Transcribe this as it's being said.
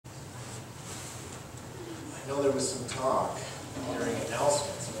I know there was some talk during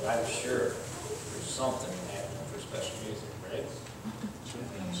announcements, but I'm sure there's something happening for special music, right?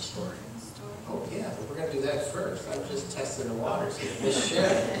 Story. Oh, yeah, but we're going to do that first. I'm just testing the waters here. Miss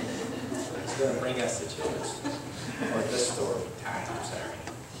Sharon is going to bring us the tunes. Or this story. I'm sorry.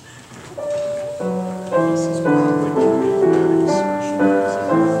 This is probably going to be very special.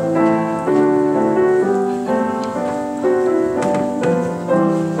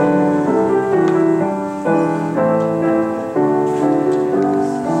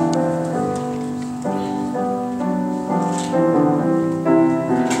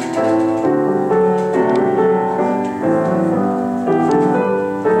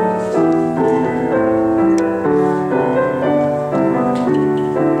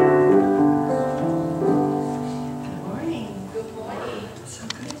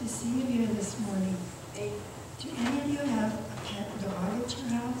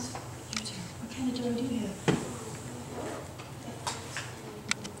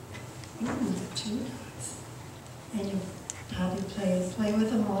 And you probably play with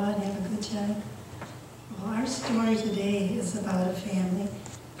them all and have a good time. Well, our story today is about a family.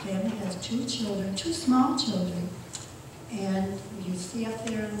 The family has 2 children, 2 small children. And you see up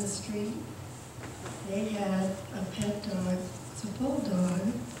there on the street, they had a pet dog. It's a bulldog,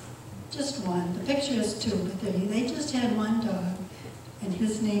 just one. The picture is 2, but they just had one dog, and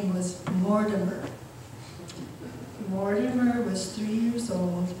his name was Mortimer. Mortimer was 3 years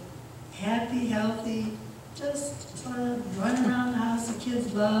old, happy, healthy, just run around the house. The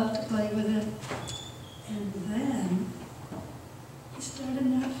kids loved to play with him. And then he started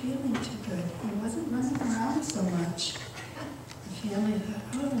not feeling too good. He wasn't running around so much. The family thought,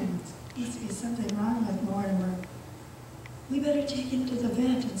 oh, there must be something wrong with Mortimer. We better take him to the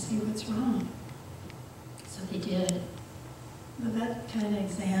vet and see what's wrong. So they did. The vet kind of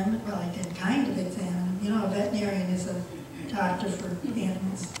examined, well, I did kind of examine him. You know, a veterinarian is a doctor for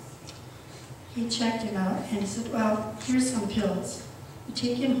animals. He checked him out and he said, well, here's some pills. You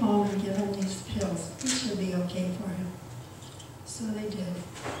take him home and give him these pills. This should be okay for him. So they did.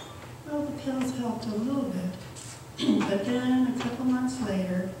 Well, the pills helped a little bit. But then a couple months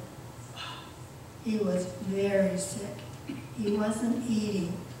later, he was very sick. He wasn't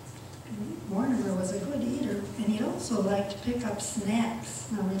eating. Mortimer was a good eater, and he also liked to pick up snacks.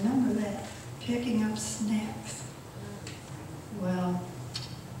 Now remember that, picking up snacks. Well,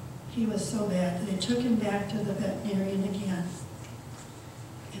 he was so bad that they took him back to the veterinarian again.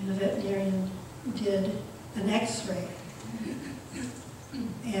 And the veterinarian did an x-ray.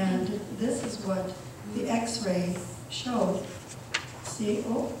 And this is what the x-ray showed. See,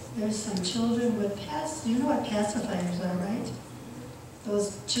 oh, there's some children with you know what pacifiers are, right?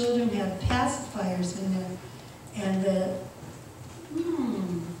 Those children have pacifiers in there. And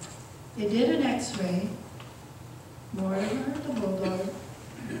they did an x-ray. Mortimer, the bulldog.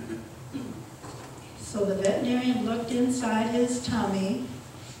 So the veterinarian looked inside his tummy,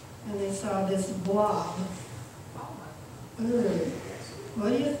 and they saw this blob. Ugh. What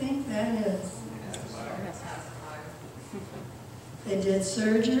do you think that is? They did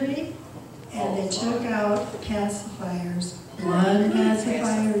surgery, and they took out pacifiers. 1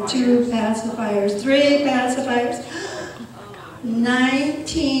 pacifier, 2 pacifiers, 3 pacifiers,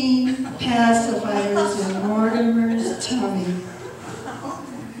 19 pacifiers in Mortimer's tummy.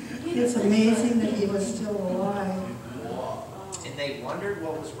 It's amazing that he was still alive. And they wondered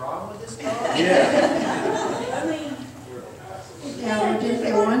what was wrong with this dog? Yeah, did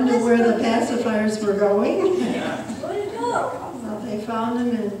they wonder where the pacifiers were going? Well, they found them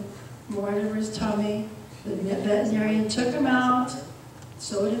in Mortimer's tummy. The veterinarian took him out,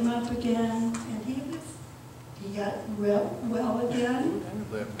 sewed him up again, and he got well again.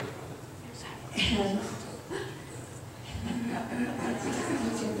 And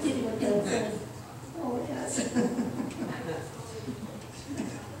oh yes.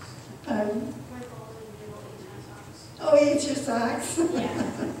 Oh, he eats your socks.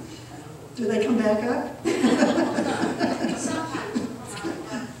 Do they come back up?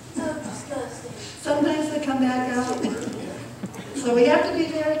 Sometimes they come back up. So we have to be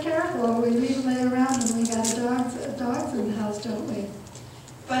very careful. We leave them lay around and we got dogs in the house, don't we?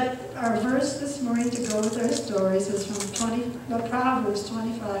 But our verse this morning to go with our stories is from Proverbs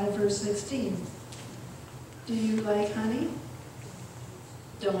 25, verse 16. Do you like honey?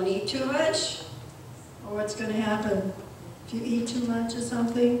 Don't eat too much, or what's going to happen? If you eat too much of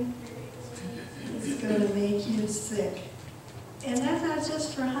something, it's going to make you sick. And that's not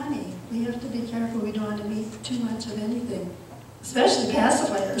just for honey. We have to be careful we don't want to eat too much of anything, especially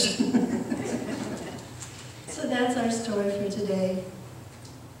pacifiers. So that's our story for today.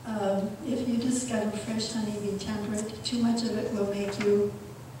 If you discover gotta fresh honey be temperate. Too much of it will make you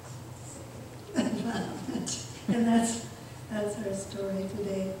vomit. And that's our story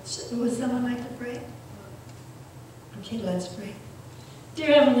today. Would someone like to pray? Okay, let's pray.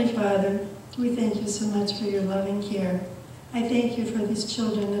 Dear Heavenly Father, we thank you so much for your loving care. I thank you for these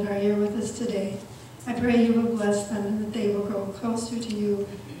children that are here with us today. I pray you will bless them and that they will grow closer to you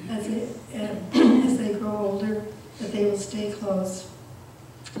as they grow older, that they will stay close.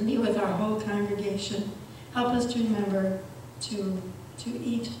 And be with our whole congregation. Help us to remember to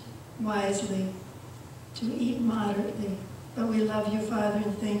eat wisely, to eat moderately. But we love you, Father,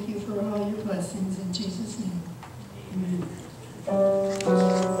 and thank you for all your blessings. In Jesus' name, amen.